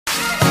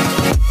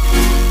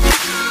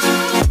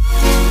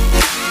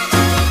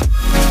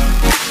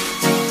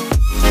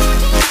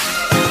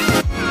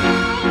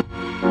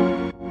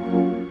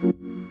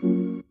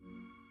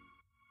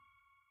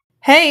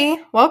Hey,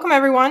 welcome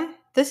everyone.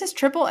 This is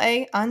Triple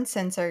A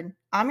Uncensored.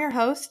 I'm your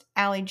host,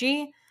 Allie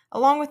G,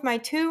 along with my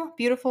two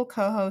beautiful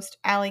co-hosts,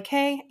 Allie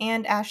K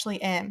and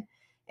Ashley M.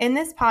 In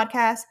this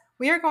podcast,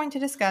 we are going to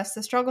discuss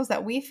the struggles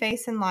that we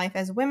face in life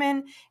as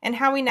women and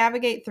how we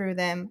navigate through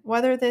them,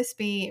 whether this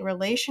be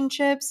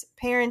relationships,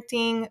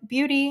 parenting,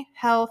 beauty,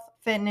 health,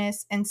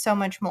 fitness, and so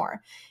much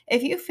more.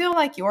 If you feel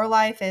like your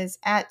life is,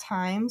 at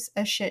times,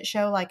 a shit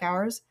show like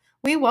ours,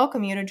 we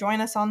welcome you to join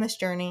us on this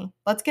journey.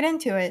 Let's get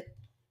into it.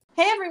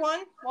 Hey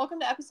everyone,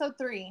 welcome to episode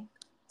 3.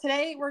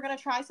 Today we're going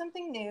to try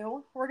something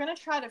new. We're going to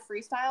try to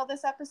freestyle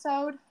this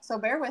episode, so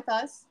bear with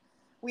us.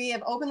 We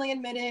have openly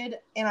admitted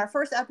in our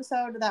first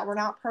episode that we're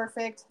not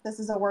perfect. This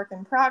is a work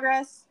in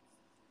progress.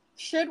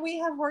 Should we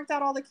have worked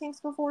out all the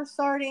kinks before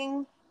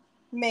starting?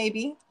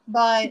 Maybe,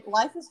 but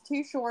life is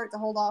too short to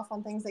hold off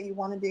on things that you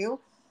want to do.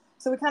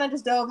 So we kind of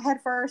just dove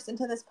headfirst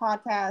into this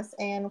podcast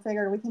and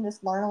figured we can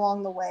just learn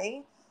along the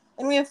way.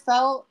 And we have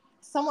felt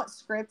somewhat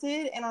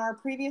scripted in our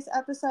previous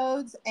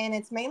episodes, and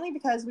it's mainly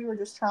because we were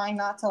just trying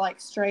not to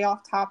stray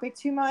off topic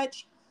too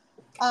much.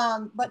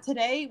 But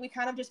today we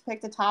kind of just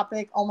picked a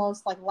topic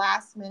almost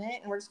last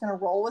minute, and we're just going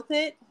to roll with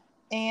it.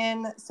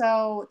 And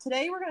so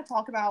today we're going to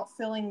talk about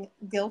feeling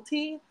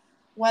guilty,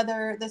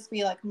 whether this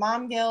be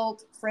mom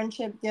guilt,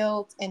 friendship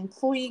guilt,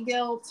 employee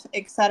guilt,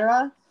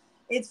 etc.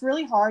 It's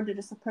really hard to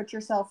just put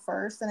yourself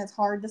first, and it's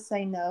hard to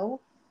say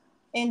no.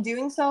 In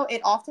doing so, it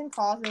often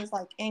causes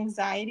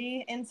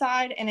anxiety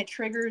inside, and it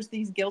triggers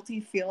these guilty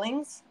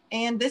feelings.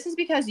 And this is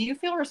because you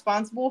feel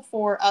responsible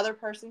for other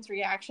person's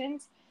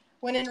reactions,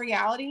 when in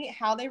reality,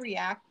 how they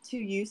react to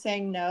you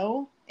saying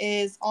no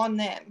is on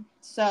them.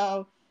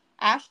 So,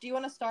 Ash, do you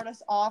want to start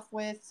us off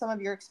with some of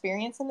your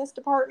experience in this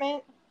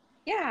department?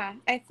 Yeah,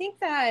 I think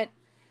that,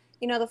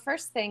 the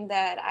first thing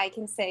that I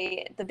can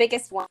say, the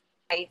biggest one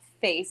I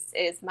face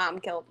is mom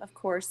guilt, of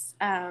course.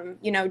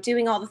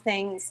 Doing all the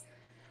things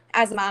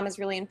as a mom is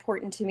really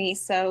important to me.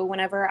 So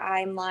whenever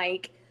I'm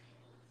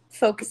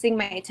focusing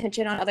my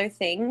attention on other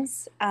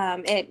things,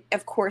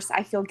 of course,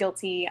 I feel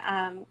guilty.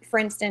 For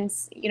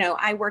instance,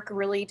 I work a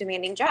really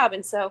demanding job.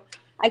 And so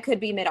I could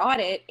be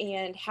mid-audit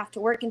and have to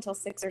work until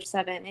 6 or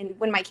 7. And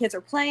when my kids are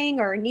playing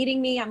or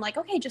needing me, I'm like,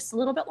 okay, just a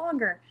little bit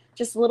longer.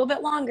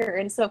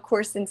 And so, of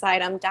course,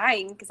 inside I'm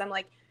dying because I'm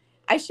like,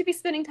 I should be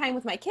spending time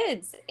with my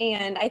kids.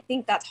 And I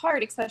think that's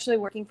hard, especially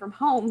working from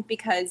home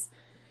because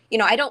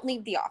I don't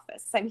leave the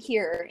office. I'm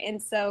here.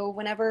 And so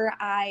whenever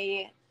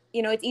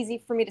it's easy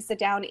for me to sit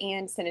down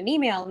and send an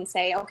email and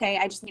say, okay,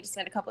 I just need to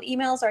send a couple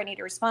emails or I need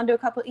to respond to a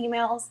couple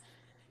emails.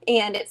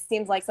 And it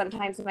seems like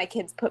sometimes my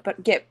kids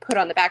get put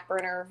on the back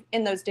burner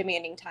in those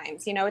demanding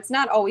times. It's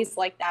not always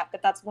like that,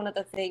 but that's one of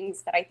the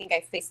things that I think I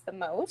face the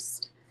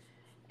most.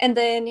 And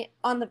then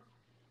on the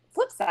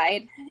flip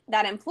side,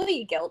 that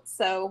employee guilt.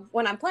 So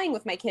when I'm playing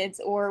with my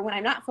kids or when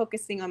I'm not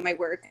focusing on my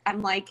work,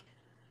 I'm like,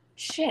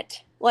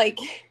 shit,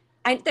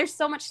 there's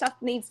so much stuff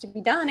that needs to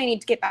be done. I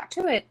need to get back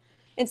to it.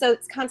 And so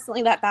it's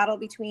constantly that battle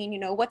between,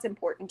 what's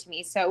important to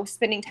me. So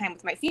spending time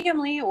with my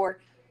family or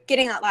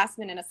getting that last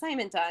minute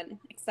assignment done,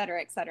 et cetera,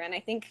 et cetera. And I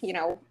think,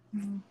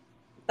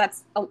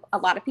 that's a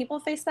lot of people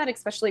face that,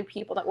 especially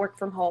people that work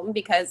from home,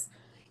 because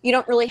you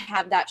don't really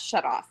have that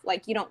shut off.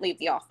 You don't leave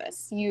the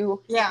office.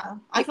 Yeah,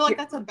 I feel like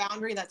that's a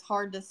boundary that's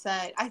hard to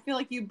set. I feel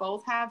like you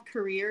both have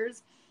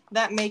careers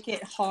that make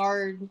it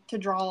hard to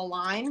draw a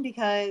line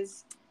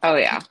because oh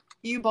yeah,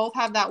 you both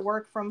have that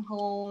work from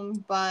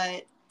home,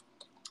 but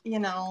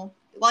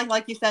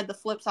like you said, the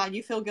flip side,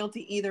 you feel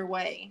guilty either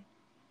way.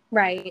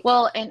 Right.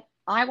 Well, and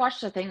I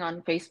watched a thing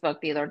on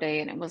Facebook the other day,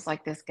 and it was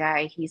this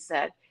guy, he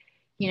said,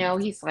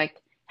 he's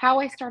like, how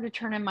I started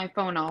turning my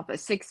phone off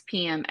at 6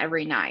 p.m.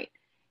 every night.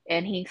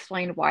 And he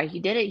explained why he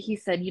did it. He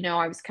said,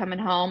 I was coming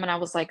home and I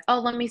was like, oh,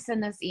 let me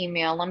send this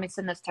email. Let me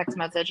send this text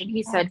message. And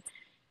he said,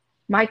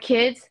 my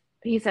kids,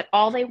 he said,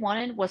 all they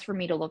wanted was for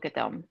me to look at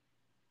them.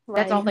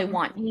 Right. That's all they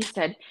want. He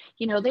said,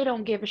 they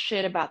don't give a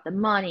shit about the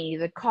money,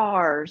 the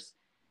cars,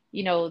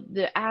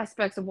 the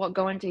aspects of what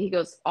go into. He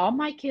goes, all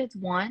my kids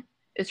want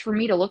is for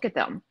me to look at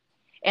them.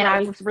 And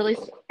right.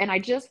 I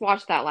just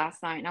watched that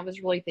last night and I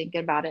was really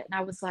thinking about it. And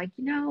I was like,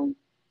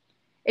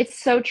 it's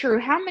so true.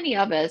 How many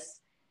of us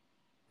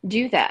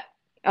do that?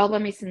 Oh,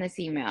 let me send this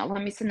email.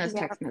 Let me send this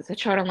text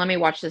message. Hold on, let me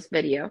watch this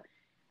video.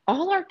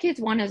 All our kids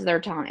want is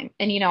their time.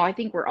 And, I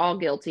think we're all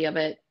guilty of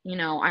it.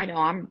 I know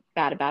I'm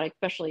bad about it,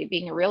 especially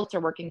being a realtor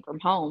working from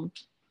home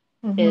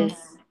is,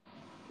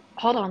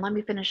 hold on, let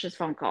me finish this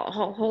phone call.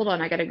 Hold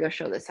on, I got to go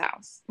show this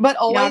house. But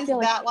always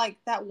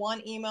that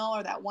one email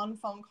or that one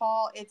phone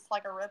call, it's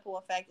like a ripple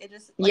effect. It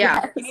just, you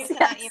need to send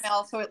that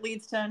email, so it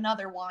leads to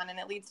another one and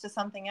it leads to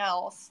something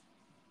else.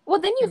 Well,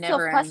 then you feel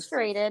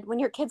frustrated when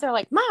your kids are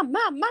like, Mom.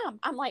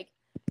 I'm like,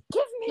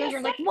 give me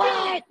you're like,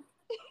 what?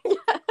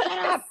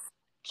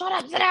 Shut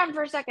up. Sit down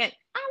for a second.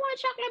 I want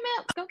chocolate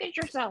milk. Go get it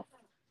yourself.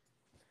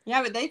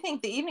 Yeah, but they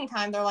think the evening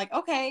time, they're like,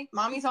 okay,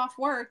 mommy's off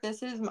work.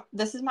 This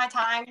is my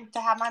time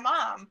to have my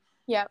mom.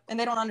 Yeah. And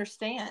they don't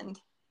understand.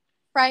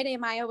 Friday,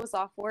 Maya was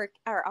off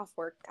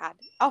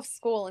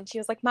school. And she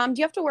was like, Mom,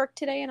 do you have to work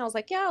today? And I was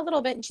like, yeah, a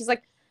little bit. And she's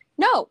like,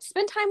 no,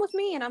 spend time with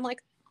me. And I'm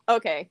like,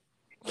 Okay.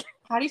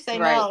 How do you say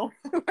Right. no?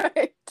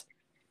 Right.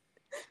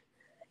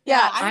 Yeah,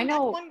 Yeah. I I think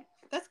know.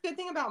 that's a good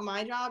thing about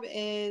my job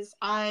is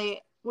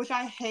which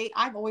I hate.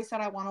 I've always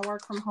said I want to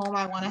work from home.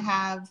 I want to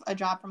have a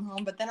job from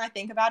home. But then I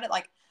think about it,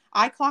 like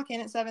I clock in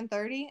at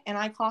 7:30 and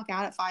I clock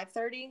out at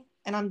 5:30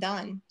 and I'm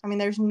done. I mean,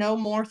 there's no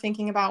more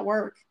thinking about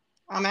work.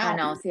 I'm I out.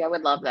 know. See, I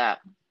would love that.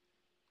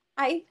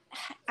 I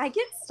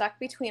get stuck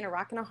between a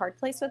rock and a hard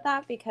place with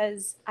that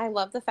because I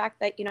love the fact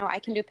that, I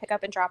can do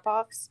pickup and drop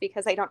offs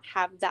because I don't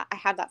have that. I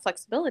have that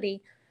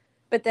flexibility.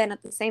 But then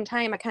at the same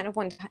time, I kind of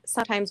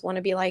sometimes want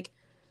to be like,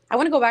 I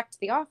want to go back to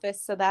the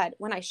office so that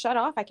when I shut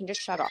off, I can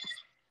just shut off.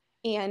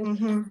 And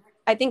Mm-hmm.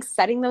 I think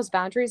setting those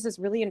boundaries is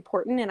really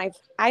important. And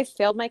I've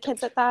failed my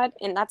kids at that.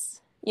 And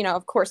that's,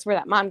 of course, where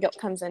that mom guilt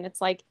comes in.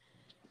 It's like,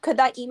 could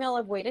that email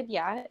have waited?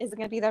 Yeah. Is it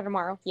going to be there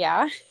tomorrow?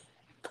 Yeah.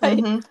 But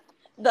Mm-hmm.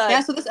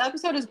 Yeah, so this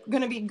episode is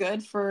going to be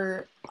good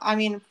for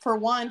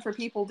one, for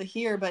people to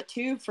hear, but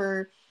two,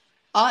 for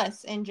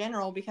us in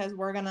general, because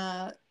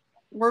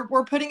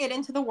we're putting it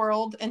into the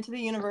world, into the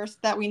universe,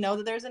 that we know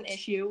that there's an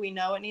issue, we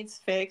know it needs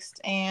fixed,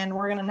 and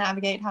we're going to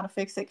navigate how to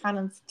fix it kind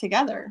of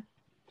together.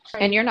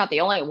 And you're not the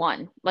only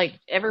one. Like,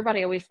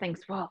 everybody always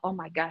thinks, well, oh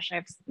my gosh,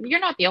 you're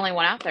not the only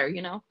one out there,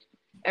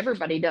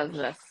 Everybody does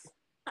this.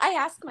 I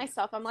ask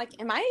myself, I'm like,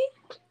 am I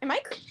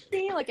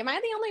crazy? Like, am I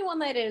the only one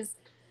that is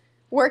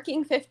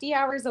working 50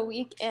 hours a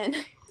week and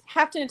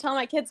have to tell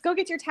my kids, go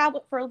get your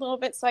tablet for a little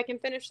bit so I can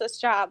finish this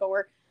job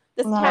or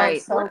this No, task,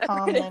 it's so whatever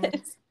common. it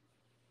is.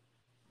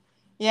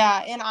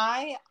 Yeah, and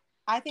I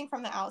think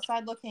from the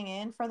outside looking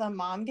in, for the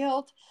mom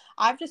guilt,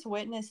 I've just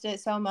witnessed it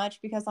so much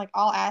because, like,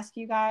 I'll ask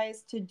you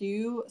guys to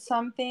do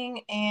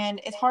something and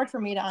it's hard for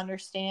me to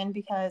understand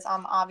because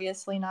I'm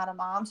obviously not a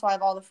mom, so I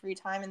have all the free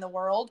time in the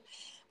world.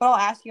 But I'll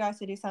ask you guys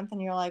to do something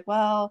and you're like,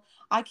 well,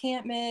 I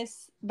can't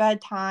miss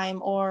bedtime,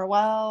 or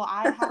well,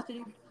 I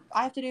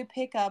have to do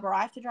pickup, or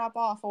I have to drop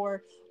off,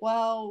 or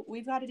well,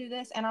 we've got to do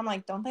this. And I'm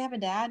like, don't they have a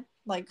dad?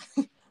 Like,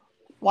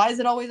 why is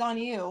it always on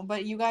you?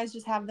 But you guys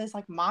just have this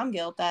like mom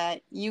guilt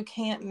that you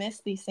can't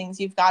miss these things.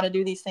 You've got to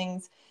do these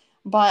things.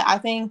 But I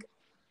think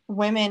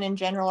women in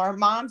general, or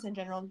moms in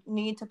general,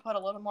 need to put a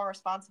little more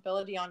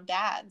responsibility on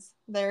dads.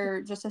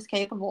 They're just as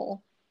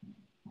capable.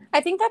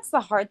 I think that's the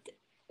hard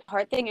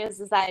thing is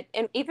that,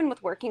 and even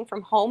with working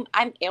from home,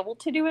 I'm able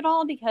to do it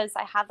all because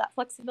I have that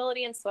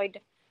flexibility. And so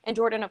and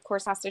Jordan, of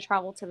course, has to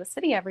travel to the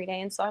city every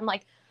day. And so I'm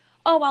like,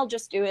 oh, I'll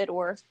just do it,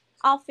 or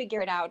I'll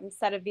figure it out,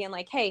 instead of being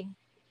like, hey,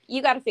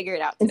 you got to figure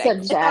it out today. Instead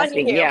of just It's on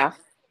asking, you. yeah.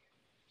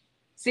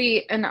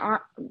 See, and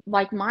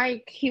like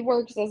Mike, he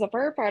works as a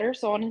firefighter,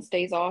 so on his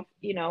days off,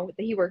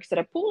 he works at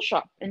a pool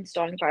shop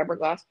installing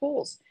fiberglass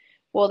pools.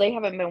 Well, they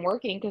haven't been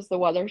working because the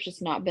weather's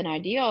just not been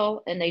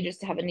ideal, and they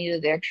just haven't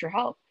needed the extra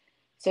help.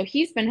 So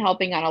he's been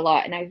helping out a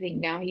lot, and I think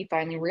now he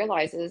finally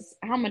realizes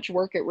how much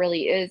work it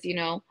really is.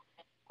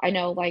 I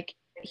know, like,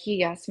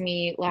 he asked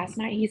me last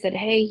night, he said,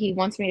 hey, he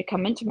wants me to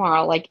come in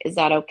tomorrow. Like, is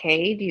that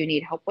okay? Do you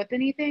need help with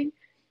anything?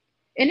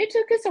 And it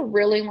took us a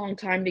really long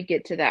time to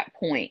get to that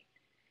point.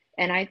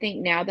 And I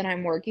think now that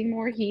I'm working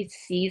more, he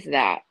sees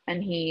that,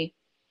 and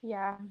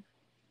Yeah.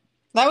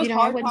 That was I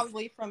hard wouldn't.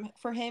 probably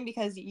for him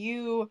because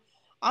I'm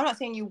not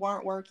saying you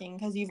weren't working,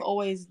 because you've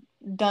always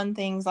done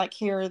things like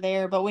here or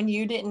there, but when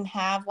you didn't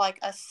have like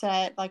a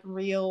set, like,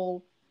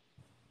 real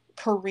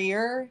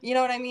career, you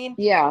know what I mean?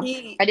 Yeah,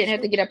 He I didn't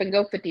have to get up and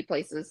go 50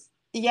 places.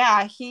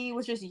 Yeah, he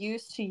was just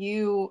used to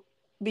you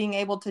being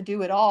able to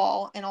do it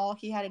all, and all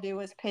he had to do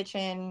was pitch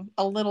in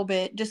a little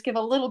bit, just give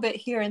a little bit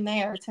here and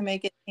there to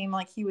make it seem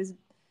like he was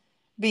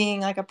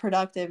being like a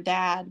productive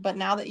dad. But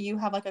now that you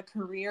have like a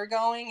career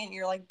going and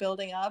you're like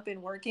building up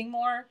and working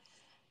more,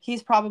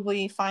 he's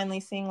probably finally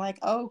seeing like,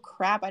 oh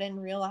crap, I didn't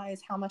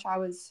realize how much I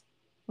was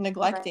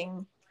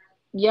neglecting.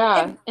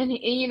 Yeah, And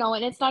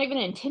and it's not even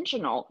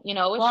intentional.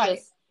 It's Right.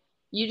 just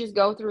you just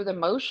go through the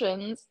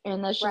motions,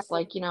 and that's right. just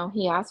like,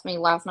 he asked me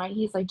last night.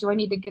 He's like, "Do I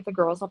need to get the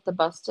girls off the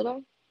bus today?"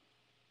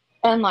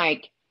 And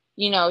like,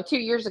 2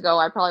 years ago,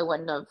 I probably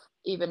wouldn't have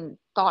even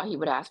thought he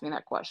would ask me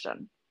that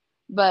question.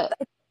 But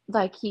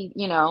like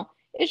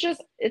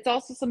it's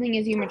also something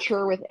as you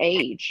mature with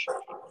age.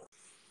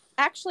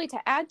 Actually, to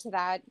add to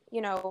that,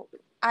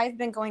 I've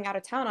been going out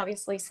of town,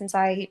 obviously, since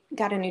I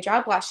got a new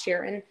job last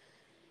year. And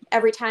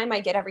every time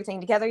I get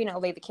everything together,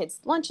 lay the kids'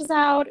 lunches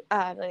out,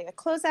 lay the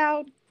clothes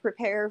out,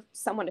 prepare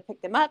someone to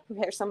pick them up,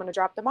 prepare someone to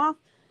drop them off.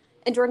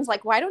 And Jordan's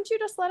like, why don't you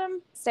just let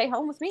them stay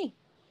home with me?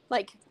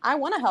 Like, I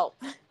want to help.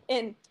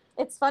 And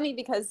it's funny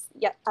because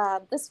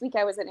this week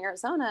I was in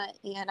Arizona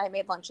and I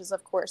made lunches,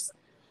 of course.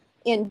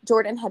 And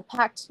Jordan had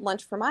packed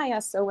lunch for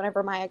Maya. So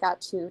whenever Maya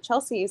got to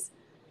Chelsea's,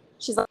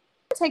 she's like,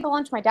 take a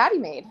lunch my daddy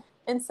made.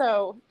 And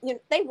so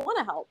they want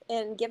to help,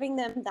 and giving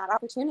them that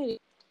opportunity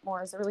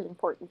more is really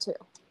important too.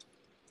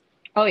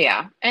 Oh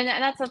yeah. And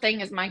that's the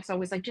thing, is Mike's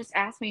always like, just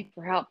ask me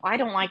for help. I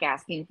don't like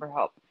asking for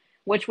help,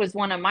 which was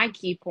one of my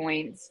key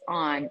points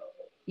on,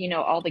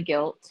 all the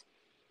guilt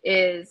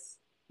is,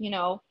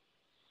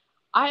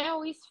 I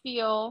always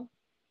feel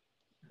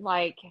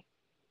like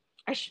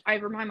I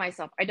remind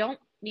myself, I don't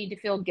need to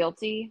feel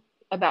guilty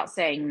about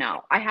saying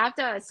no. I have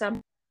to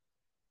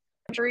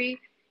boundary,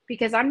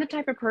 because I'm the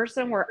type of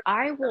person where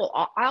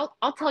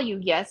I'll tell you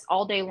yes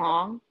all day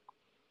long,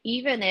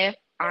 even if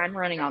I'm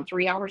running on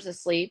 3 hours of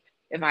sleep,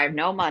 if I have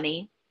no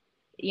money,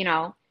 you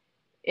know,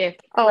 if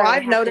Oh, I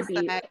I've have to noticed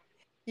be, that.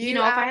 if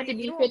I had to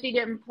Allie, be 50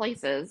 different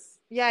places.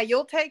 yeah,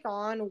 you'll take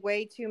on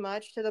way too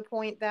much to the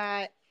point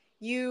that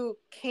you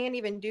can't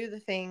even do the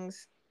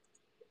things.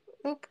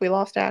 Oop, we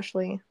lost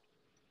Ashley.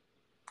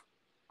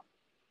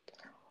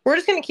 We're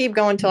just gonna keep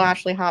going till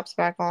Ashley hops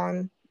back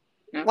on.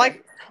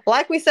 Okay.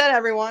 Like we said,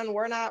 everyone,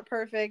 we're not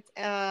perfect.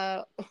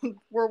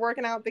 We're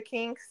working out the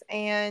kinks,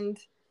 and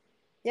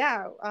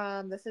yeah,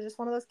 this is just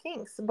one of those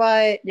kinks.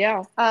 But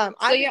Yeah. I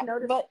just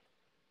noticed,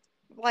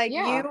 like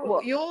yeah,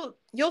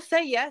 you'll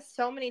say yes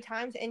so many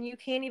times, and you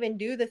can't even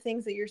do the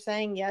things that you're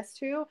saying yes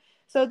to.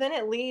 So then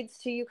it leads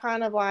to you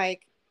kind of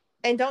like,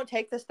 and don't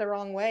take this the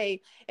wrong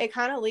way, it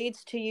kind of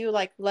leads to you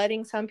like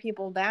letting some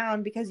people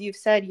down because you've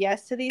said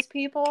yes to these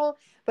people,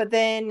 but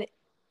then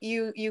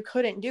you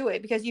couldn't do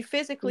it because you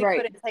physically right.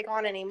 couldn't take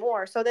on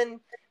anymore. So then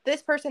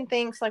this person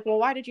thinks like, well,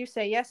 why did you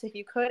say yes if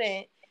you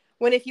couldn't?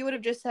 When if you would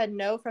have just said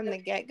no from the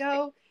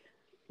get-go,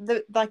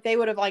 they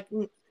would have like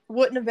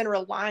wouldn't have been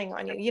relying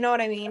on you. You know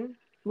what I mean?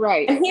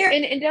 Right. And here,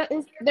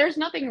 And there's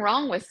nothing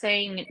wrong with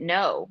saying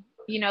no.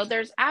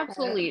 There's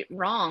absolutely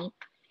wrong.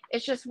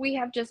 It's just we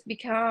have just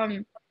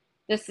become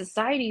this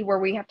society where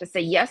we have to say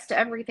yes to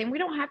everything. We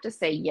don't have to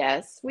say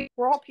yes. We're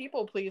all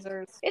people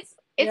pleasers. It's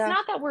Yeah.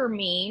 not that we're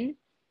mean.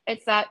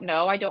 It's that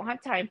no, I don't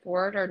have time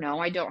for it, or no,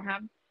 I don't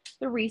have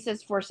the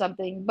resources for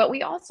something. But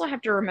we also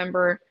have to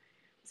remember,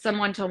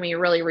 someone told me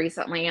really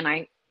recently, and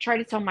I try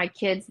to tell my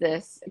kids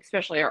this,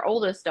 especially our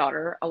oldest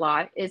daughter, a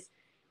lot, is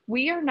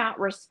we are not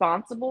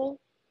responsible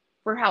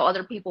for how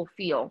other people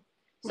feel.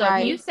 So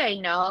if you right.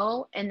 say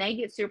no and they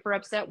get super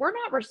upset, we're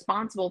not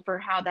responsible for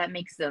how that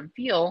makes them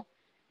feel.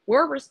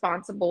 We're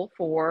responsible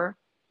for,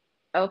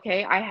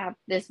 okay, I have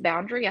this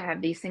boundary, I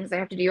have these things I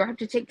have to do. I have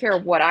to take care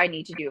of what I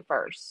need to do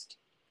first.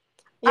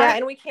 Yeah,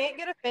 and we can't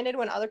get offended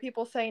when other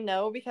people say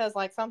no because,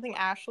 like, something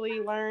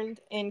Ashley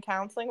learned in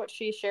counseling, which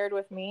she shared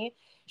with me,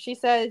 she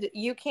said,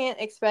 you can't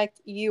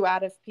expect you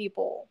out of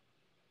people.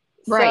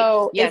 Right.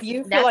 So if Yes,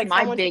 you feel that's like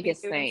my someone should be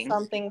biggest doing thing.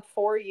 something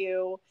for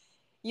you,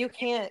 you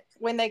can't,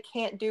 when they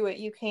can't do it,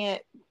 you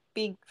can't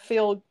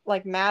feel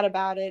like mad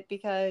about it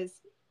because,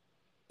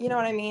 you know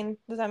what I mean?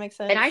 Does that make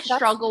sense? And I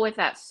struggle with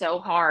that so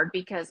hard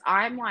because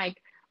I'm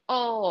like,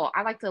 oh,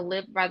 I like to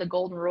live by the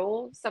golden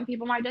rule. Some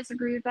people might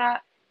disagree with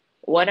that,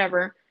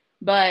 whatever.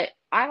 But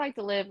I like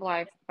to live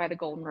life by the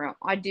golden rule.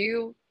 I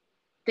do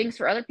things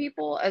for other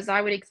people as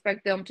I would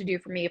expect them to do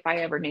for me if I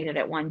ever needed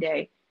it one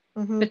day.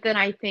 Mm-hmm. But then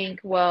I think,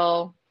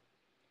 well,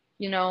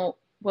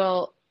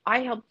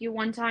 I helped you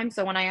one time,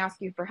 so when I ask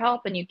you for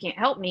help and you can't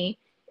help me,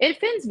 it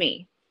offends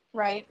me.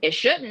 Right. It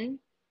shouldn't,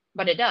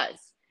 but it does.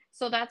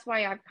 So that's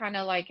why I've kind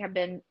of like have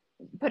been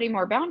putting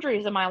more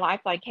boundaries in my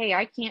life. Like, hey,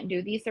 I can't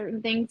do these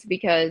certain things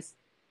because,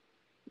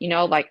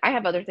 like I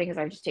have other things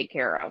I just take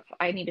care of.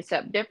 I need to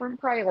set different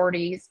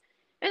priorities.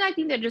 And I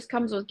think that just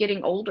comes with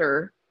getting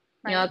older.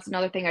 Right. That's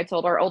another thing I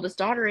told our oldest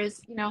daughter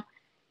is,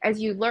 as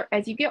you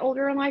get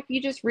older in life,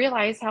 you just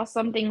realize how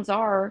some things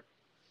are.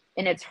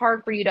 And it's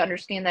hard for you to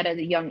understand that at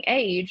a young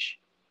age.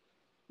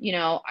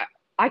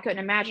 I couldn't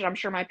imagine. I'm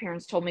sure my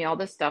parents told me all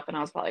this stuff, and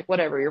I was probably like,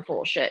 whatever, you're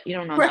full of shit. You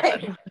don't know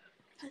nothing.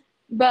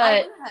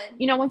 But,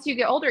 once you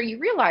get older, you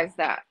realize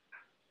that.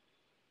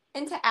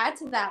 And to add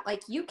to that,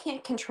 like, you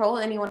can't control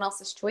anyone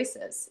else's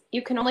choices.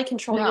 You can only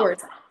control No. yours.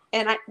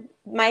 And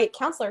my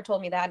counselor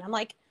told me that, and I'm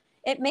like,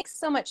 it makes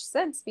so much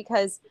sense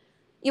because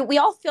we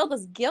all feel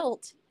this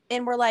guilt,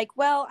 and we're like,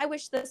 well, I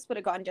wish this would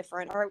have gone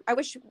different, or I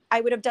wish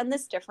I would have done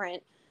this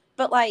different.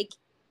 But like,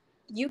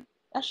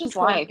 that's just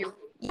life.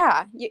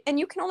 Yeah, and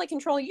you can only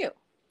control you.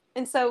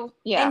 And so,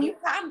 yeah. And you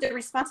have the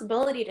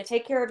responsibility to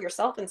take care of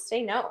yourself and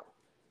say no.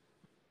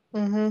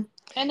 Mm-hmm.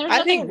 And there's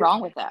nothing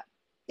wrong with that.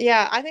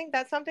 Yeah, I think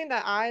that's something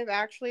that I've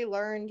actually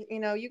learned.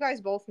 You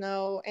guys both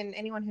know, and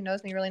anyone who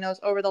knows me really knows,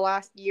 over the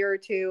last year or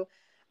two,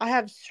 I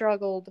have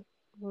struggled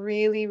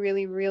really,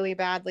 really, really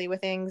badly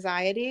with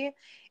anxiety.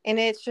 And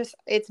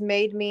it's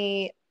made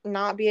me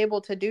not be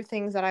able to do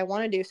things that I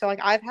want to do. So, like,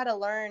 I've had to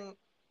learn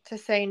to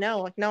say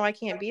no. Like, no, I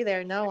can't be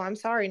there. No, I'm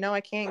sorry. No,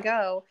 I can't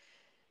go.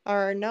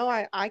 Or no,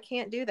 I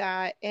can't do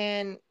that.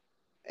 And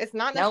it's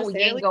not necessarily we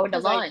ain't going to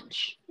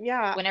lunch.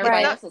 Yeah. When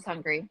everybody else is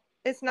hungry.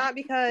 It's not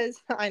because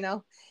I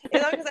know.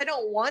 It's not because I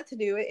don't want to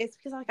do it. It's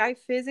because like I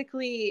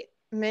physically,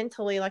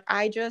 mentally, like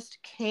I just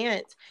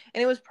can't.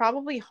 And it was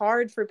probably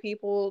hard for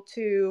people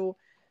to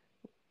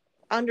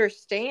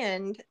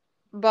understand.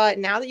 But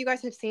now that you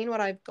guys have seen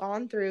what I've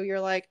gone through, you're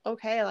like,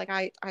 okay, like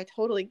I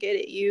totally get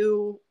it.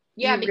 You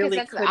because really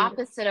that's the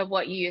opposite of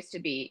what you used to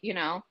be,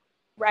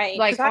 Right.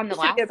 Like on the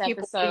last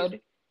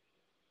episode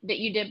that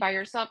you did by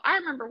yourself. I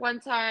remember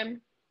one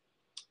time.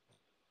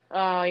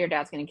 Oh, your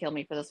dad's going to kill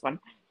me for this one.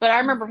 But I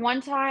remember one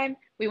time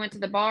we went to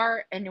the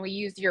bar and we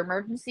used your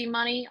emergency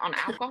money on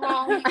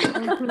alcohol. Your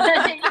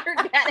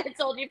dad had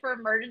told you for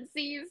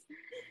emergencies.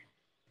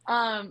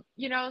 So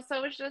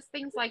it's just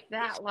things like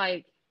that.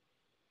 Like,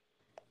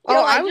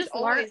 I was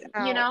always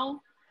learned, out.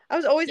 I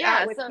was always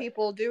Yeah, out with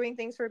people, doing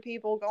things for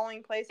people,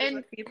 going places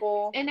with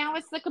people. And now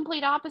it's the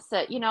complete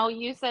opposite. You know,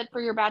 you said for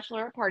your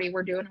bachelorette party,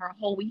 we're doing her a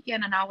whole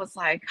weekend. And I was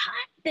like, hot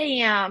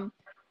damn.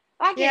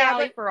 I get Yeah,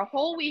 Allie but for a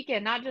whole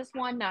weekend, not just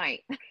one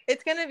night.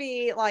 it's going to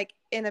be like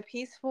in a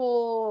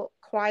peaceful,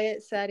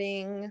 quiet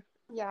setting.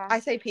 Yeah. I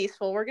say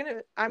peaceful. We're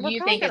You probably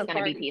think it's going to going to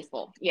be party.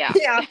 peaceful. Yeah.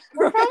 Yeah,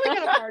 we're probably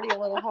going to party a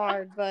little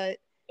hard, but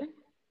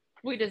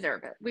We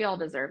deserve it. We all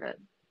deserve it.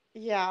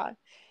 yeah.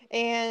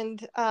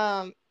 And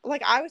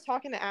like I was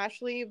talking to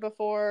Ashley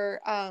before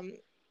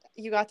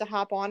you got to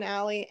hop on,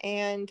 Allie,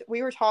 and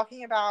we were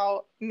talking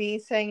about me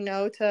saying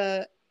no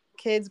to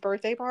kids'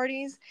 birthday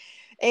parties.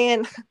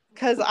 And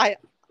because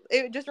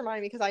it just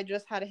reminded me because I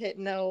just had to hit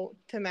no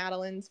to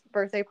Madeline's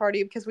birthday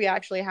party because we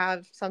actually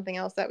have something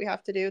else that we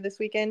have to do this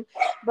weekend.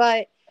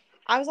 But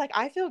I was like,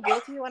 I feel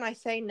guilty when I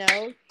say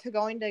no to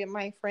going to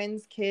my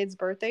friends' kids'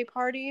 birthday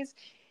parties.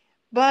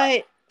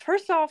 But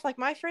first off, like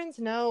my friends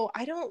know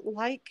I don't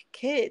like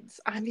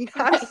kids. I mean,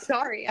 I'm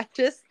sorry. I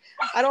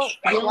don't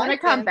You want to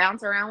like come them.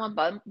 bounce around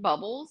with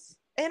bubbles?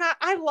 And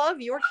I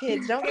love your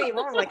kids. Don't get me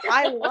wrong. Like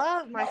I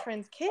love my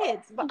friends'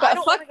 kids, but I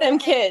don't fuck want to them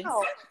go hang kids.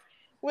 out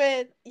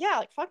with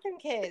like fuck them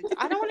kids.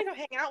 I don't want to go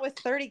hang out with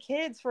 30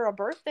 kids for a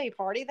birthday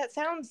party. That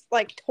sounds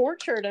like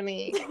torture to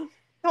me.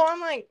 So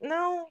I'm like,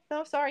 no,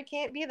 sorry,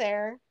 can't be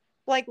there.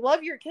 Like,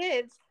 love your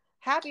kids.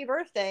 Happy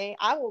birthday.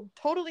 I will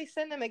totally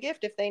send them a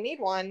gift if they need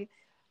one.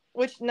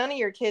 Which none of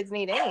your kids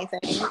need anything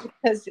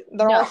because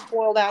they're all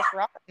spoiled ass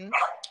rotten.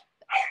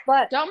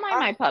 But don't mind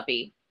my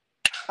puppy.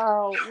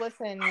 Oh,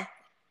 listen,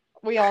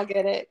 we all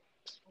get it.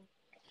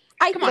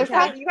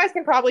 You guys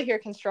can probably hear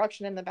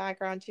construction in the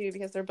background too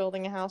because they're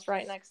building a house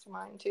right next to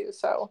mine too.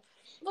 So,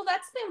 well,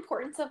 that's the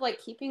importance of like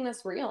keeping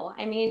this real.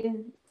 I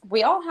mean,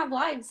 we all have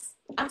lives.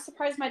 I'm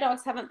surprised my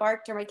dogs haven't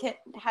barked or my kid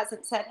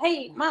hasn't said,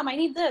 "Hey, mom, I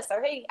need this,"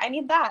 or "Hey, I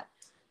need that."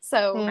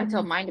 So I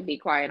told mine to be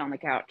quiet on the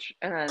couch,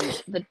 and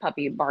the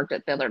puppy barked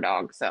at the other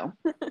dog. So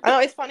I know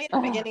it's funny at the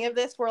beginning of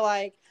this. We're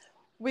like,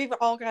 we've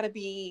all got to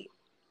be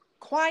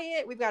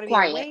quiet. We've got to be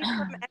away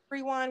from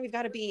everyone. We've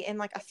got to be in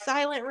like a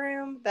silent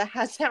room that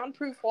has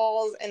soundproof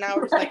walls. And now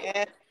we're just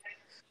like,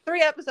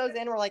 3 episodes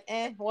in, we're like,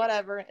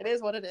 whatever. It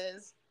is what it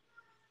is.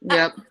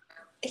 Yep.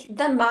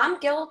 The mom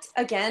guilt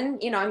again.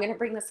 You know, I'm going to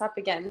bring this up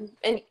again,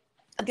 and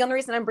the only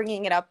reason I'm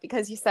bringing it up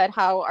because you said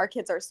how our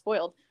kids are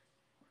spoiled.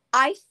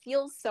 I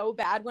feel so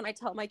bad when I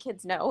tell my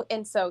kids no.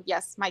 And so,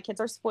 yes, my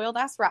kids are spoiled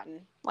ass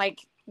rotten,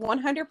 like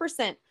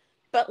 100%.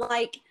 But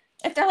like,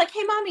 if they're like,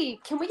 "Hey, mommy,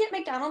 can we get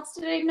McDonald's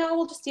today?" "No,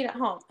 we'll just eat at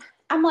home."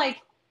 I'm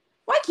like,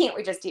 why can't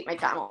we just eat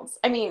McDonald's?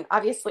 I mean,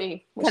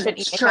 obviously, we should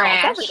eat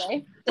McDonald's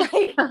every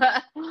day.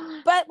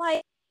 But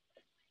like,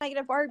 can I get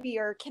a Barbie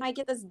or can I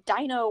get this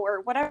dino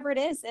or whatever it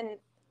is? And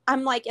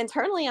I'm like,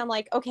 internally, I'm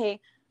like, okay,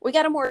 we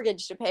got a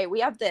mortgage to pay. We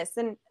have this.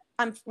 And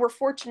we're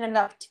fortunate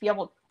enough to be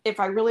able, if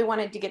I really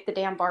wanted to get the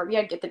damn Barbie,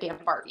 I'd get the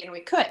damn Barbie and we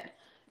could.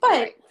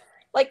 But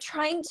like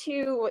trying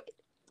to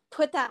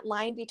put that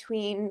line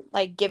between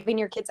like giving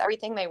your kids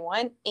everything they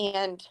want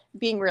and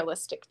being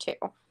realistic too.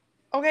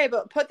 Okay,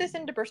 but put this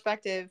into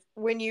perspective.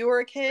 When you were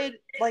a kid,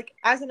 like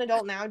as an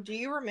adult now, do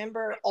you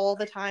remember all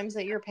the times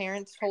that your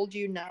parents told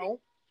you no?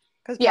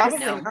 Because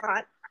probably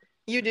not.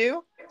 You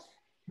do?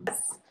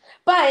 Yes.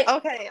 But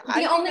okay,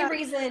 the only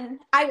reason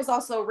I was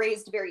also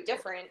raised very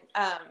different,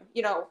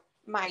 you know,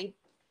 I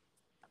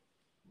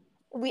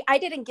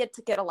didn't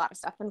get a lot of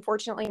stuff.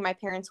 Unfortunately, my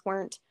parents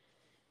weren't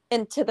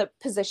into the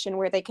position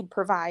where they could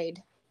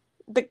provide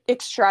the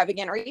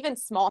extravagant or even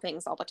small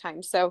things all the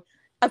time. So,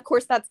 of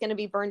course, that's going to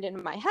be burned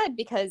into my head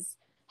because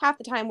half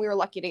the time we were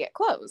lucky to get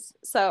clothes.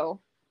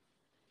 So,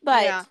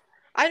 but yeah.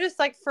 I just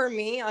like for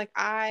me, like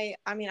I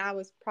mean, I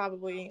was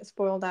probably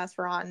spoiled ass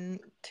rotten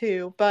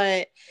too,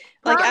 but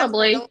like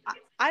probably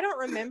I don't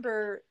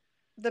remember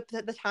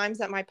the times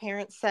that my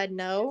parents said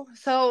no.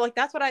 So like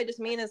that's what I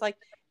just mean is like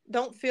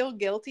don't feel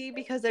guilty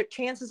because their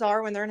chances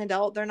are when they're an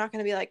adult, they're not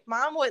going to be like,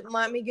 "Mom wouldn't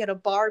let me get a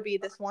Barbie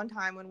this one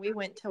time when we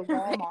went to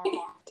Walmart."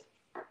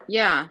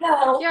 Yeah.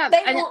 No, yeah.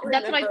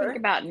 That's what I think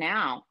about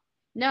now.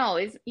 No,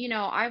 is, you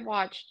know, I've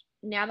watched,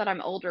 now that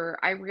I'm older,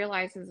 I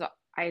realize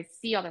I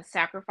see all the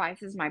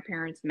sacrifices my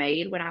parents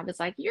made when I was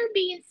like, "You're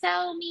being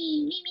so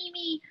mean,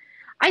 me.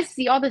 I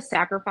see all the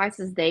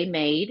sacrifices they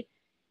made,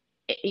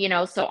 you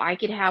know, so I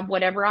could have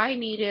whatever I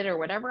needed or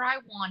whatever I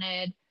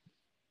wanted.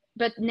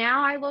 But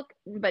now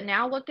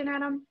looking at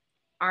them,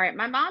 all right,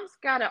 my mom's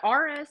got a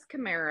RS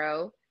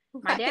Camaro.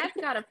 My dad's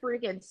got a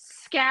freaking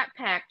Scat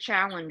Pack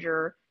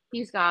Challenger.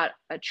 He's got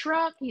a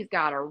truck. He's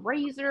got a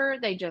Razor.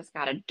 They just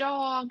got a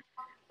dog.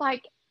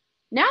 Like,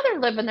 now they're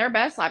living their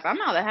best life.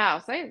 I'm out of the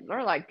house.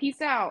 They're like,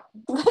 peace out.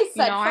 They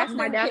said, I asked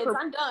my dad kids,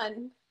 I'm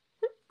done.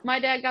 My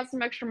dad got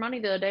some extra money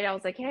the other day. I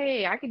was like,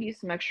 "Hey, I could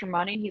use some extra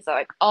money." And he's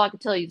like, "All I can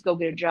tell you is go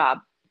get a job."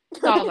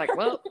 So I was like,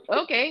 "Well,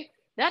 okay,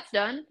 that's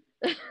done."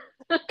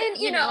 And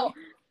you know,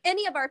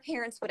 any of our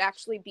parents would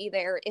actually be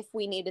there if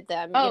we needed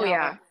them. Oh, you know?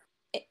 yeah.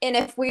 And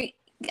if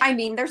I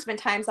mean, there's been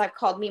times I've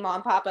called me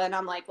mom, papa, and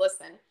I'm like,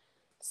 "Listen,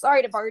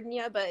 sorry to burden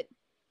you, but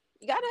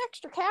you got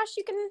extra cash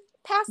you can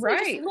pass me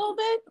just a little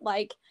bit?"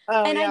 Like,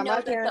 oh and yeah, I know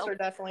my parents are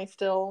definitely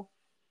still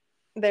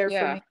there for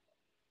Yeah. me.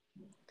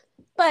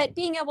 But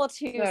being able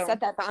to So- set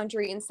that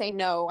boundary and say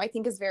no, I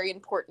think is very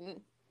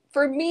important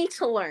for me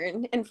to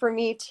learn and for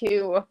me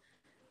to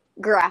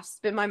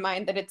grasp in my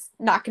mind that it's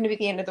not going to be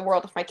the end of the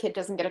world if my kid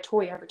doesn't get a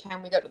toy every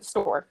time we go to the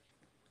store.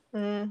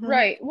 Mm-hmm.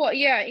 Right. Well,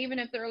 yeah, even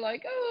if they're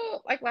like,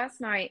 oh, like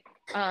last night,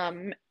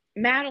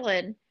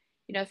 Madeline,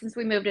 you know, since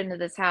we moved into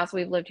this house,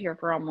 we've lived here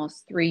for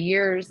almost 3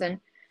 years, and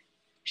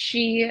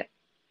she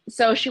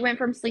went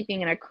from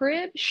sleeping in a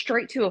crib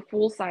straight to a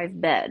full-size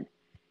bed.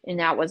 And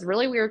that was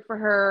really weird for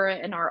her.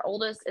 And our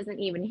oldest isn't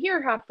even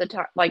here half the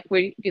time. Like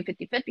we do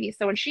 50-50.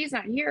 So when she's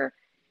not here,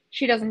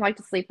 she doesn't like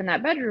to sleep in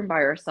that bedroom by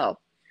herself.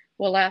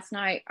 Well, last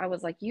night I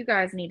was like, you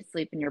guys need to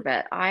sleep in your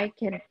bed. I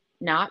can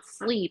not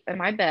sleep in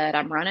my bed.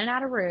 I'm running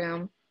out of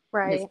room.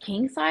 This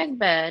king size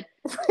bed.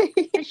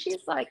 And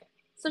she's like,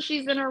 so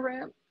she's in her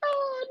room.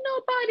 Oh,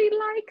 nobody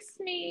likes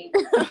me.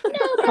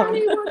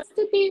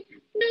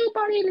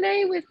 Nobody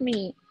lay with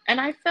me. And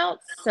I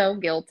felt so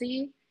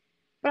guilty.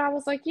 But I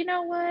was like, you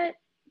know what?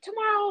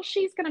 Tomorrow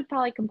she's going to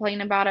probably complain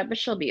about it, but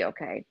she'll be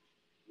okay.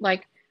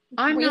 Like,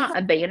 I'm not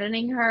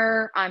abandoning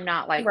her. I'm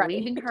not like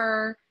leaving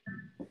her.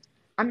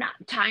 I'm not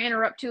tying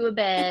her up to a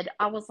bed.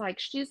 I was like,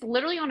 she's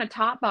literally on a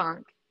top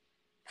bunk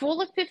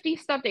full of 50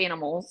 stuffed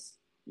animals,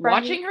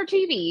 watching her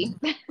TV.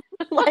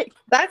 Like,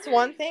 that's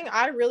one thing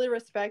I really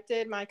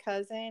respected my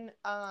cousin.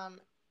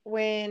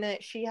 When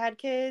she had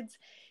kids,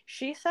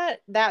 she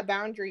set that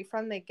boundary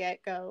from the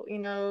get-go. You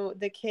know,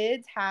 the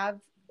kids have,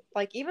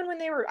 like, even when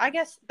they were, I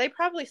guess they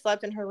probably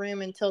slept in her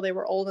room until they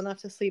were old enough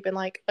to sleep in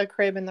like a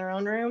crib in their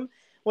own room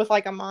with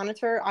like a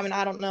monitor. I mean,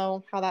 I don't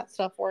know how that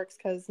stuff works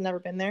because never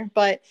been there,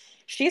 but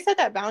she set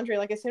that boundary.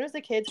 Like, as soon as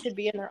the kids could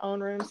be in their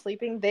own room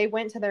sleeping, they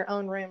went to their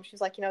own room.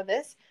 She's like, you know,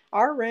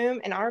 our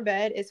room and our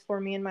bed is for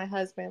me and my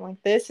husband.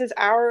 Like, this is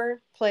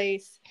our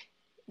place.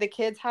 The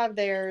kids have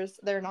theirs.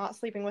 They're not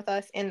sleeping with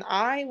us. And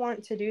I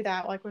want to do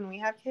that, like, when we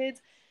have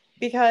kids,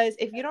 because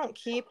if you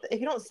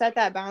don't set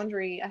that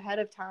boundary ahead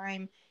of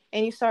time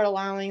and you start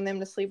allowing them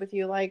to sleep with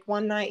you, like,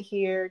 one night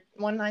here,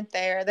 one night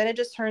there, then it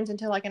just turns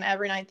into like an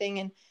every night thing.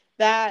 And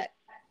that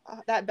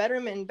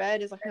bedroom and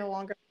bed is like no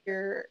longer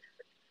your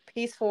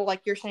peaceful,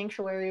 like your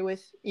sanctuary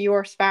with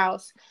your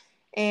spouse.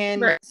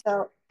 And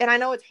so, and I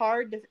know it's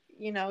hard to,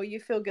 you know, you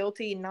feel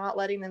guilty not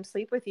letting them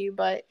sleep with you,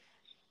 but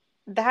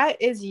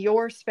that is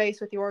your space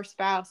with your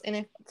spouse. And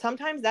if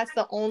sometimes that's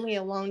the only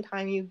alone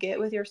time you get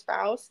with your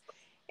spouse,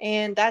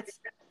 and that's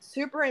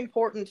super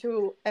important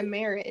to a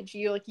marriage.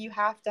 You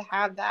have to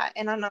have that.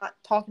 And I'm not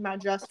talking about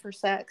just for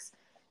sex,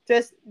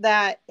 just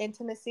that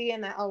intimacy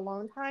and that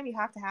alone time. You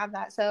have to have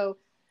that. So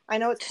I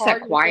know it's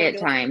hard, that quiet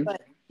time,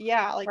 but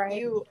yeah, like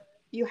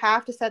you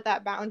have to set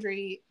that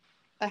boundary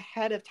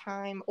ahead of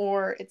time,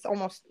 or it's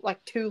almost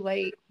like too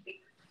late.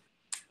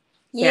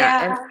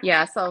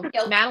 Yeah. So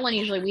Madeline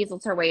usually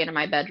weasels her way into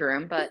my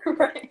bedroom, but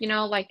you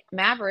know, like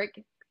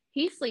Maverick,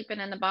 he's sleeping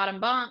in the bottom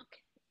bunk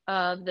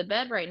of the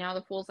bed right now,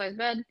 the full size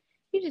bed.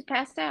 He just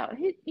passed out.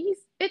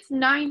 It's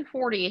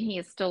 9:40 and he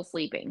is still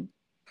sleeping.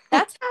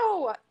 That's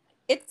how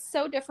it's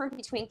so different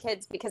between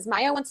kids, because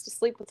Maya wants to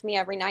sleep with me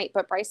every night,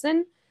 but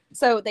Bryson,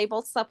 so they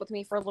both slept with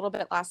me for a little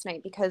bit last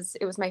night because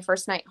it was my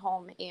first night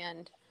home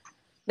and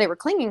they were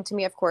clinging to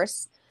me, of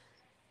course.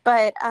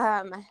 But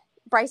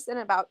Bryson,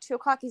 about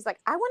 2:00, he's like,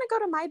 I want to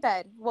go to my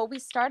bed. Well, we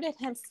started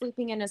him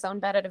sleeping in his own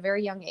bed at a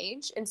very young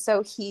age. And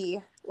so he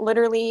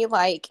literally,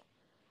 like,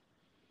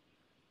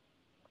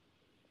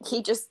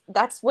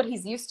 that's what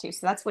he's used to.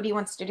 So that's what he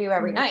wants to do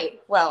every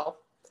night. Well,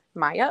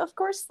 Maya, of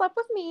course, slept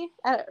with me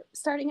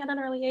starting at an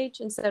early age.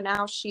 And so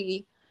now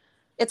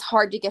it's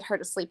hard to get her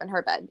to sleep in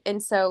her bed.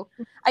 And so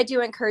I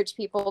do encourage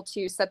people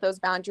to set those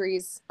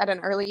boundaries at an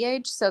early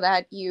age so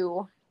that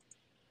you're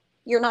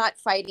not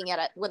fighting it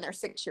when they're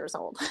 6 years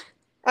old.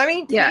 I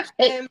mean,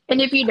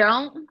 and if you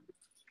don't,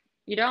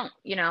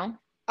 you know.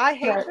 I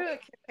hate to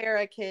compare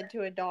a kid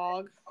to a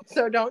dog,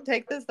 so don't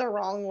take this the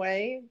wrong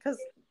way, because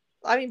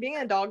I mean, being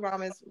a dog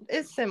mom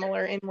is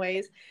similar in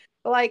ways.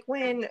 But like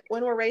when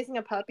we're raising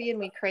a puppy and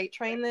we crate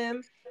train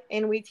them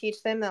and we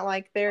teach them that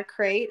like their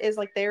crate is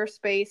like their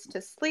space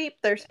to sleep,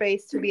 their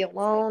space to be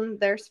alone,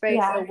 their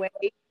space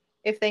away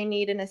if they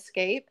need an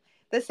escape.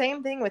 The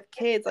same thing with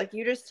kids. Like,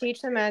 you just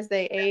teach them as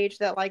they age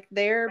that like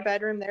their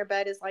bedroom, their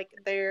bed is like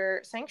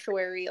their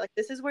sanctuary. Like,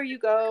 this is where you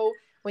go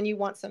when you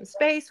want some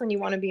space, when you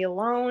want to be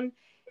alone.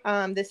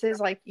 This is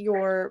like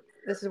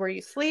this is where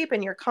you sleep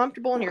and you're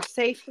comfortable and you're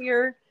safe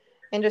here.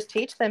 And just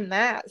teach them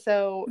that.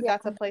 So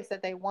that's a place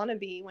that they want to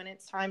be when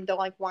it's time to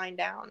like wind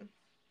down.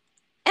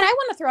 And I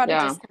want to throw out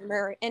a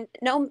disclaimer. In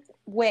no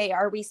way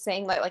are we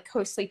saying that like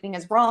co-sleeping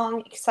is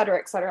wrong, et cetera,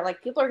 et cetera.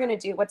 Like, people are going to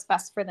do what's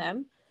best for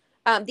them.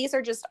 These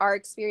are just our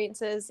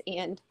experiences,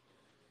 and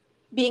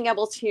being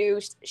able to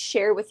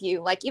share with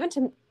you, like, even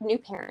to new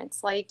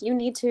parents, like, you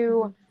need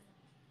to,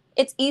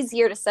 it's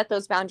easier to set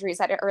those boundaries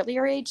at an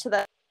earlier age so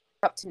that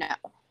you're up to know.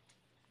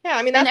 Yeah,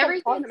 I mean, that's what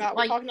we're talking about.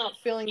 We're talking about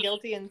feeling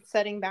guilty and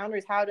setting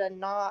boundaries, how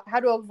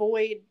to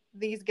avoid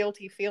these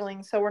guilty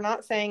feelings. So we're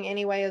not saying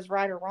any way is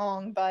right or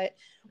wrong, but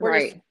we're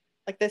just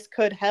like, this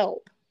could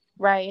help.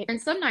 Right.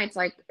 And some nights,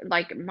 like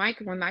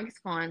Mike, when Mike's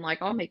gone,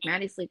 like I'll make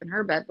Maddie sleep in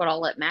her bed, but I'll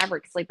let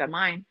Maverick sleep in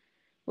mine.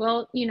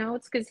 Well,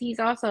 it's because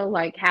he's also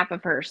like half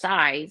of her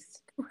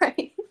size.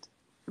 Right.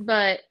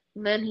 But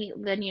then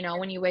when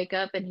you wake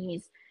up and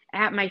he's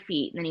at my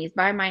feet and then he's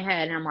by my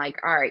head, and I'm like,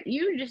 all right,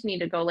 you just need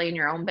to go lay in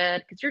your own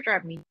bed because you're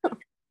driving me.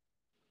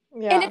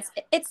 And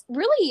it's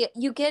really,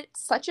 you get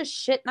such a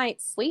shit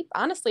night's sleep,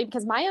 honestly,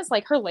 because Maya's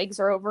like, her legs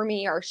are over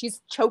me or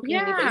she's choking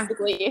me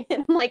basically.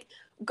 And I'm like,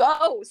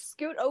 go,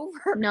 scoot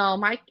over. No,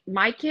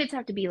 my kids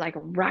have to be like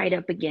right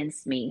up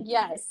against me.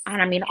 Yes.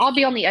 And I mean, I'll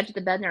be on the edge of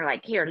the bed and they're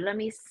like, here, let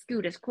me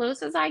scoot as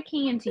close as I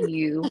can to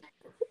you.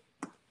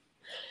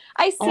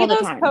 I see all the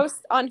those time.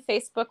 posts on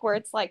Facebook where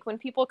it's like when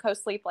people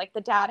co-sleep, like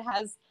the dad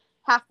has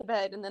half the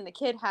bed and then the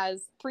kid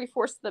has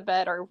 3/4 of the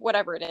bed or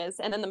whatever it is.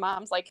 And then the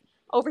mom's like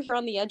over here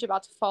on the edge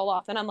about to fall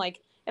off. And I'm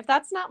like, if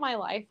that's not my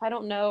life, I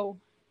don't know.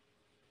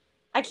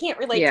 I can't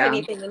relate to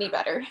anything any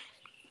better.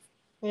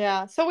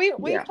 Yeah. So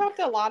we've talked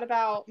a lot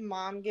about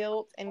mom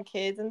guilt and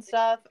kids and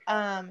stuff.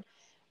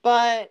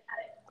 But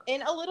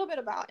and a little bit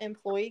about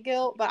employee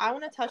guilt, but I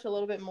want to touch a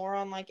little bit more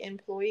on like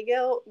employee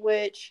guilt,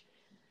 which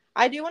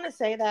I do want to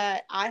say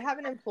that I have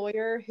an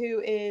employer who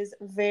is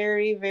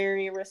very,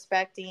 very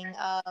respecting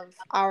of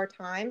our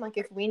time. Like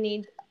if we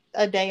need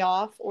a day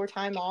off or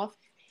time off,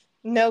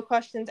 no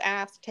questions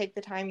asked, take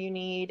the time you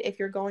need. If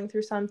you're going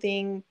through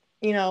something,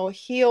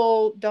 don't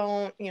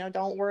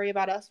worry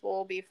about us.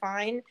 We'll be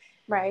fine.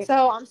 Right.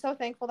 So I'm so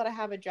thankful that I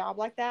have a job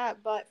like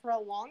that. But for a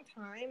long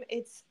time,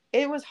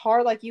 it was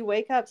hard. Like you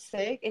wake up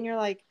sick and you're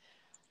like,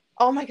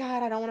 oh my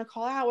God, I don't want to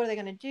call out. What are they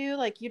going to do?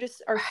 Like you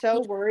just are so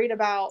worried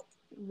about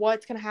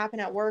what's going to happen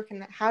at work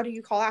and how do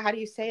you call out? How do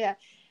you say that?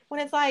 When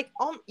it's like,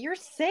 you're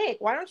sick.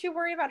 Why don't you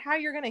worry about how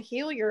you're going to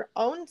heal your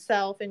own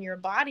self and your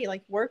body?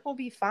 Like work will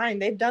be fine.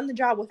 They've done the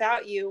job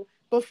without you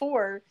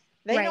before.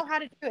 They know how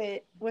to do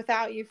it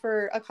without you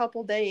for a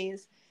couple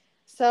days.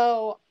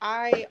 So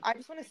I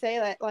just want to say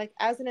that like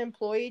as an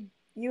employee,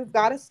 you've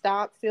got to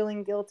stop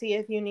feeling guilty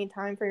if you need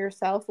time for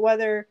yourself,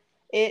 whether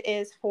it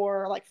is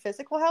for like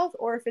physical health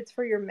or if it's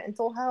for your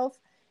mental health.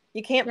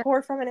 You can't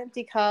pour from an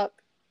empty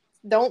cup.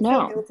 Don't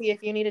feel guilty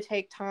if you need to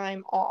take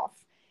time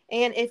off.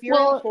 And if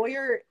your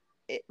employer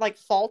like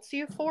faults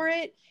you for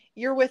it,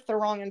 you're with the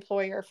wrong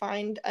employer.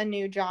 Find a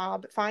new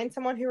job. Find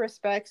someone who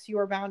respects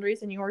your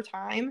boundaries and your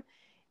time.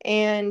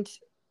 And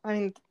I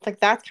mean, like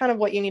that's kind of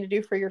what you need to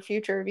do for your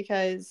future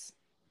because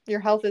your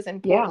health is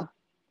important.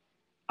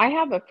 Yeah. I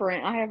have a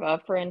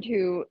friend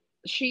who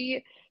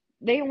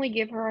they only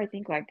give her, I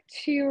think, like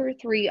 2 or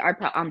 3.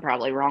 I'm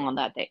probably wrong on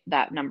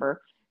that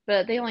number,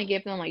 but they only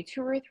give them like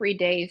 2 or 3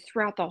 days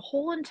throughout the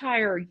whole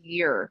entire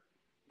year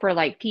for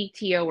like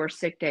PTO or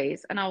sick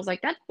days. And I was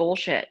like, that's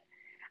bullshit.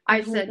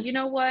 I said, you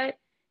know what?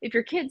 If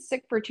your kid's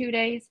sick for 2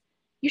 days,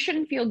 you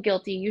shouldn't feel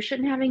guilty. You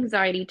shouldn't have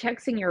anxiety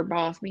texting your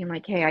boss being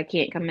like, hey, I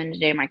can't come in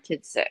today. My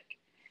kid's sick.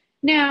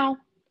 Now,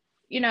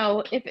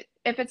 if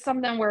it's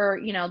something where,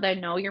 they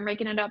know you're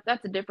making it up,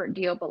 that's a different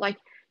deal. But like,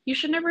 you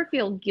should never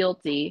feel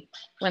guilty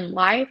when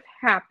life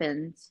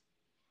happens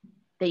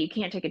that you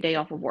can't take a day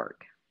off of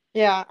work.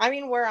 Yeah. I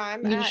mean, where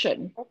I'm You at,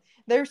 shouldn't.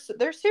 they're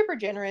super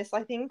generous.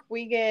 I think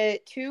we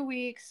get 2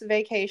 weeks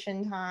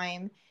vacation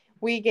time.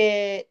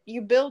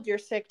 You build your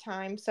sick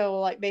time. So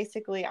like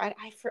basically,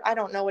 I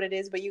don't know what it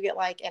is, but you get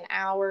like an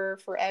hour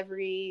for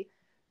every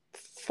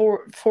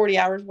 40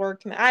 hours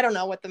worked. I don't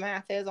know what the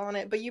math is on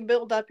it, but you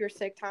build up your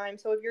sick time.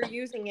 So if you're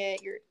using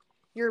it,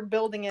 you're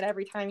building it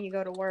every time you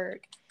go to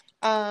work.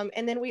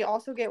 And then we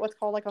also get what's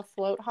called like a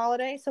float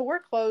holiday. So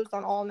we're closed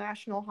on all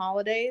national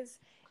holidays.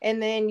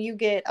 And then you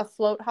get a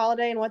float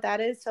holiday. And what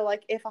that is, so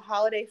like if a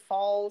holiday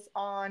falls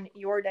on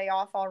your day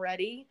off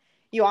already,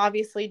 you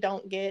obviously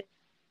don't get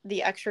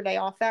the extra day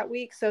off that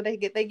week. So they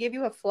give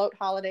you a float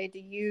holiday to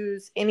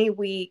use any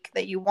week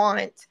that you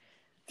want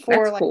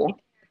for That's cool.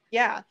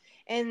 Yeah.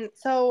 And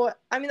so,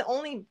 I mean,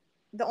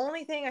 the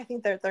only thing I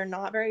think that they're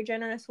not very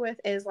generous with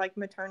is like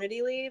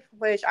maternity leave,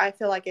 which I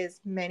feel like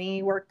is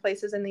many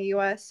workplaces in the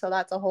U.S. So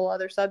that's a whole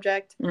other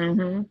subject.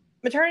 Mm-hmm.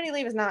 Maternity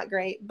leave is not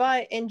great,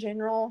 but in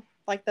general,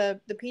 like the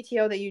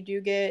PTO that you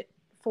do get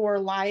for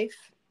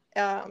life,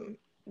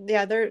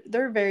 yeah,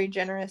 they're very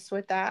generous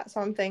with that. So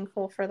I'm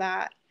thankful for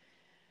that.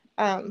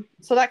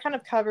 So that kind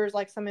of covers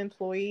like some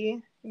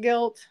employee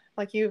guilt.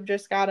 Like you've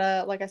just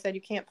gotta, like I said,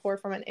 you can't pour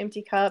from an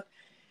empty cup.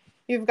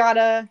 You've got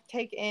to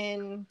take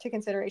into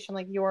consideration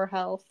like your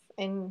health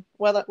and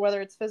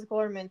whether it's physical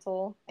or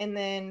mental. And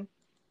then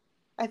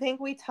I think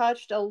we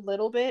touched a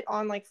little bit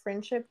on like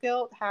friendship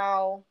guilt,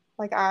 how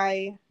like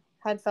I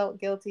had felt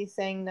guilty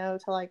saying no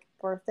to like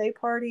birthday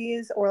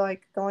parties or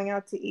like going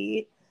out to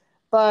eat,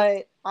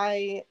 but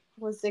I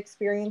was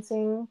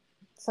experiencing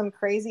some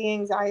crazy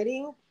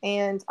anxiety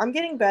and I'm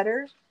getting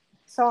better.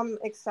 So I'm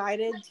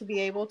excited to be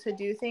able to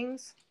do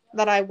things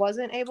that I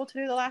wasn't able to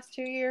do the last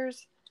 2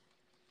 years.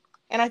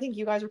 And I think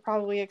you guys are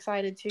probably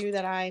excited too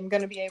that I'm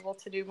going to be able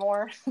to do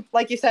more.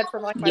 Like you said,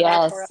 from like my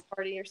bachelorette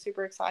party, you're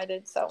super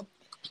excited. So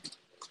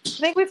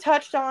think we've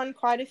touched on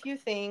quite a few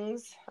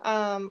things.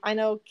 I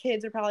know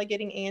kids are probably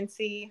getting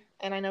antsy,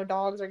 and I know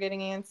dogs are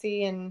getting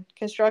antsy, and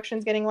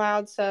construction's getting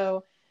loud.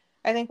 So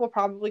I think we'll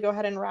probably go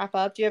ahead and wrap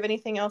up. Do you have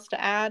anything else to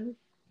add?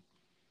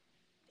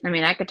 I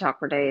mean, I could talk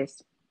for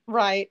days.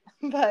 Right,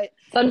 but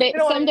Some we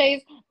don't some wanna...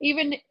 days,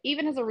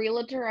 even as a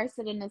realtor, I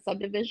sit in a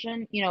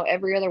subdivision,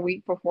 every other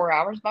week for 4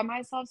 hours by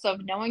myself. So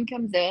if no one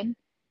comes in,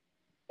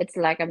 it's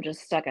like I'm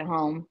just stuck at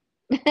home.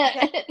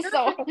 Yeah,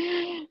 So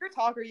you're a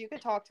talker. You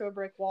could talk to a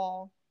brick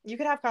wall. You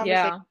could have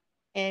conversations yeah. with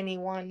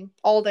anyone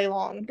all day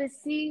long. But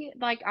see,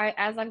 like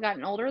as I've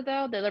gotten older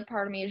though, the other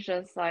part of me is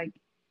just like,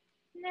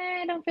 nah,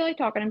 I don't feel like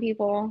talking to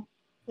people.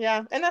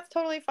 Yeah, and that's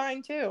totally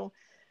fine too.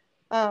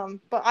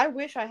 But I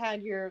wish I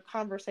had your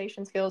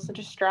conversation skills to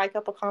just strike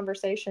up a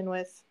conversation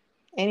with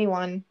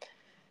anyone.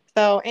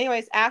 So,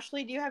 anyways,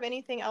 Ashley, do you have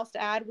anything else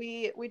to add?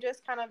 We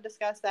just kind of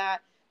discussed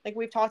that. Like,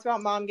 we've talked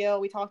about mom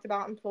guilt, we talked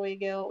about employee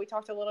guilt, we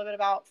talked a little bit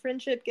about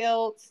friendship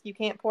guilt. You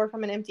can't pour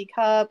from an empty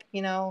cup. Do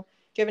you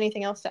have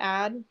anything else to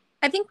add?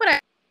 I think what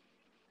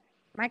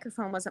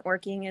microphone wasn't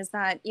working is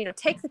that,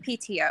 take the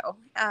PTO.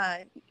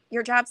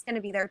 Your job's going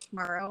to be there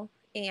tomorrow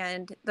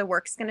and the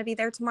work's going to be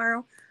there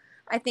tomorrow.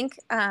 I think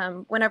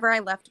whenever I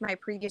left my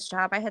previous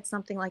job, I had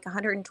something like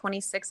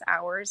 126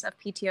 hours of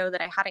PTO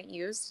that I hadn't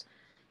used.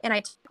 And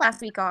I took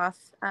last week off.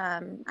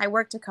 I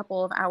worked a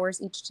couple of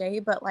hours each day,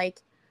 but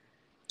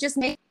just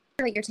make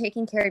sure that you're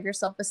taking care of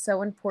yourself is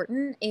so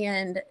important,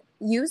 and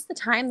use the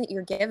time that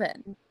you're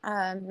given.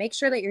 Make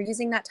sure that you're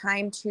using that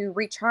time to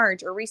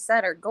recharge or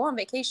reset or go on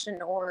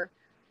vacation or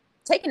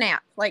take a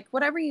nap, like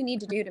whatever you need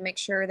to do to make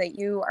sure that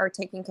you are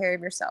taking care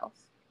of yourself.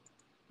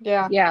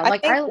 Yeah. Yeah, I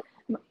like think...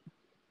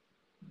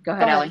 go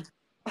ahead, Allie.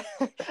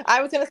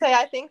 I was going to say,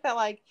 I think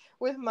that,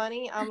 with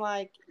money, I'm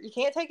like, you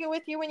can't take it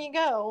with you when you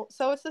go.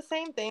 So it's the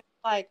same thing,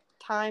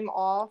 time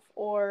off,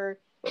 or,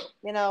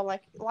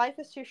 life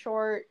is too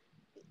short.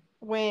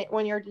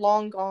 When you're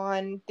long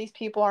gone, these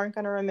people aren't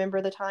going to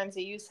remember the times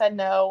that you said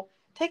no.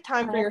 Take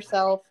time for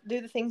yourself.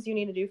 Do the things you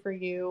need to do for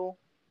you.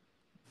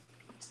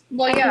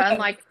 Well, yeah, and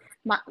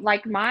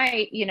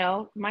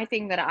my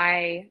thing that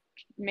I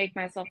make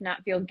myself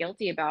not feel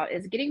guilty about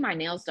is getting my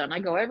nails done. I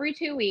go every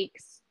 2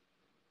 weeks,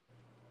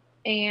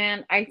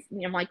 and I'm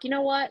like, you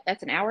know what?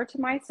 That's an hour to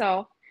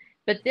myself.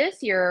 But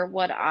this year,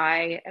 what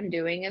I am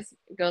doing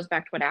goes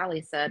back to what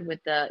Allie said with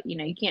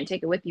you can't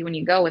take it with you when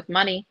you go with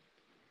money.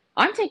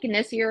 I'm taking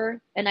this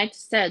year, and I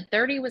said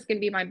 30 was going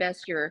to be my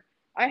best year.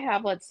 I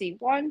have, let's see,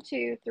 1,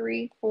 2,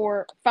 3,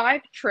 4,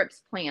 5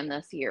 trips planned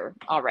this year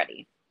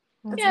already.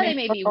 Yeah, they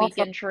may be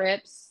weekend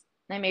trips.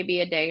 They may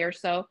be a day or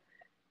so.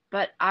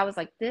 But I was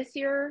like, this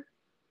year,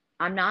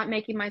 I'm not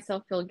making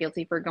myself feel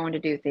guilty for going to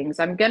do things.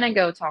 I'm going to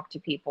go talk to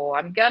people.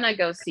 I'm going to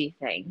go see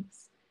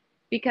things.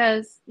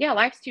 Because, yeah,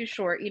 life's too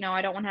short.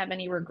 I don't want to have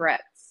any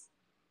regrets.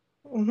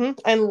 Mm-hmm.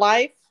 And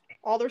life,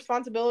 all the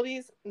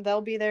responsibilities, they'll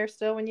be there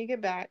still when you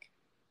get back.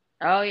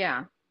 Oh,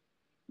 yeah.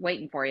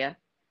 Waiting for you.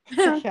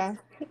 Yeah.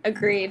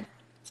 Agreed.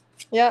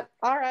 Yep.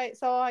 All right.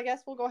 So I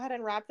guess we'll go ahead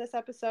and wrap this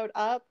episode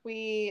up.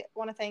 We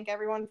want to thank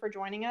everyone for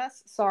joining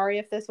us. Sorry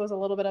if this was a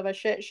little bit of a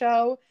shit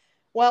show.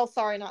 Well,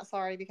 sorry, not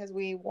sorry, because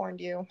we warned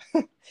you.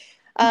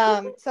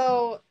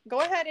 So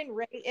go ahead and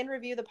rate and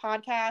review the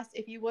podcast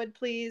if you would,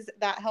 please.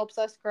 That helps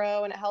us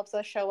grow, and it helps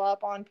us show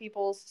up on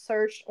people's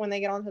search when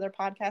they get onto their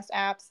podcast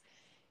apps.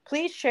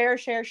 Please share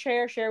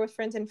with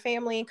friends and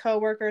family,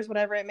 coworkers,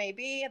 whatever it may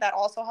be. That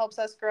also helps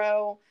us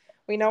grow.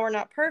 We know we're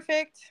not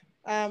perfect.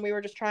 We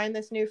were just trying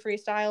this new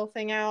freestyle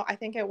thing out. I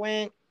think it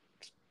went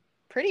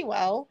pretty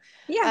well.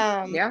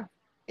 Yeah. Yeah.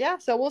 Yeah.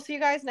 So we'll see you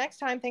guys next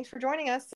time. Thanks for joining us.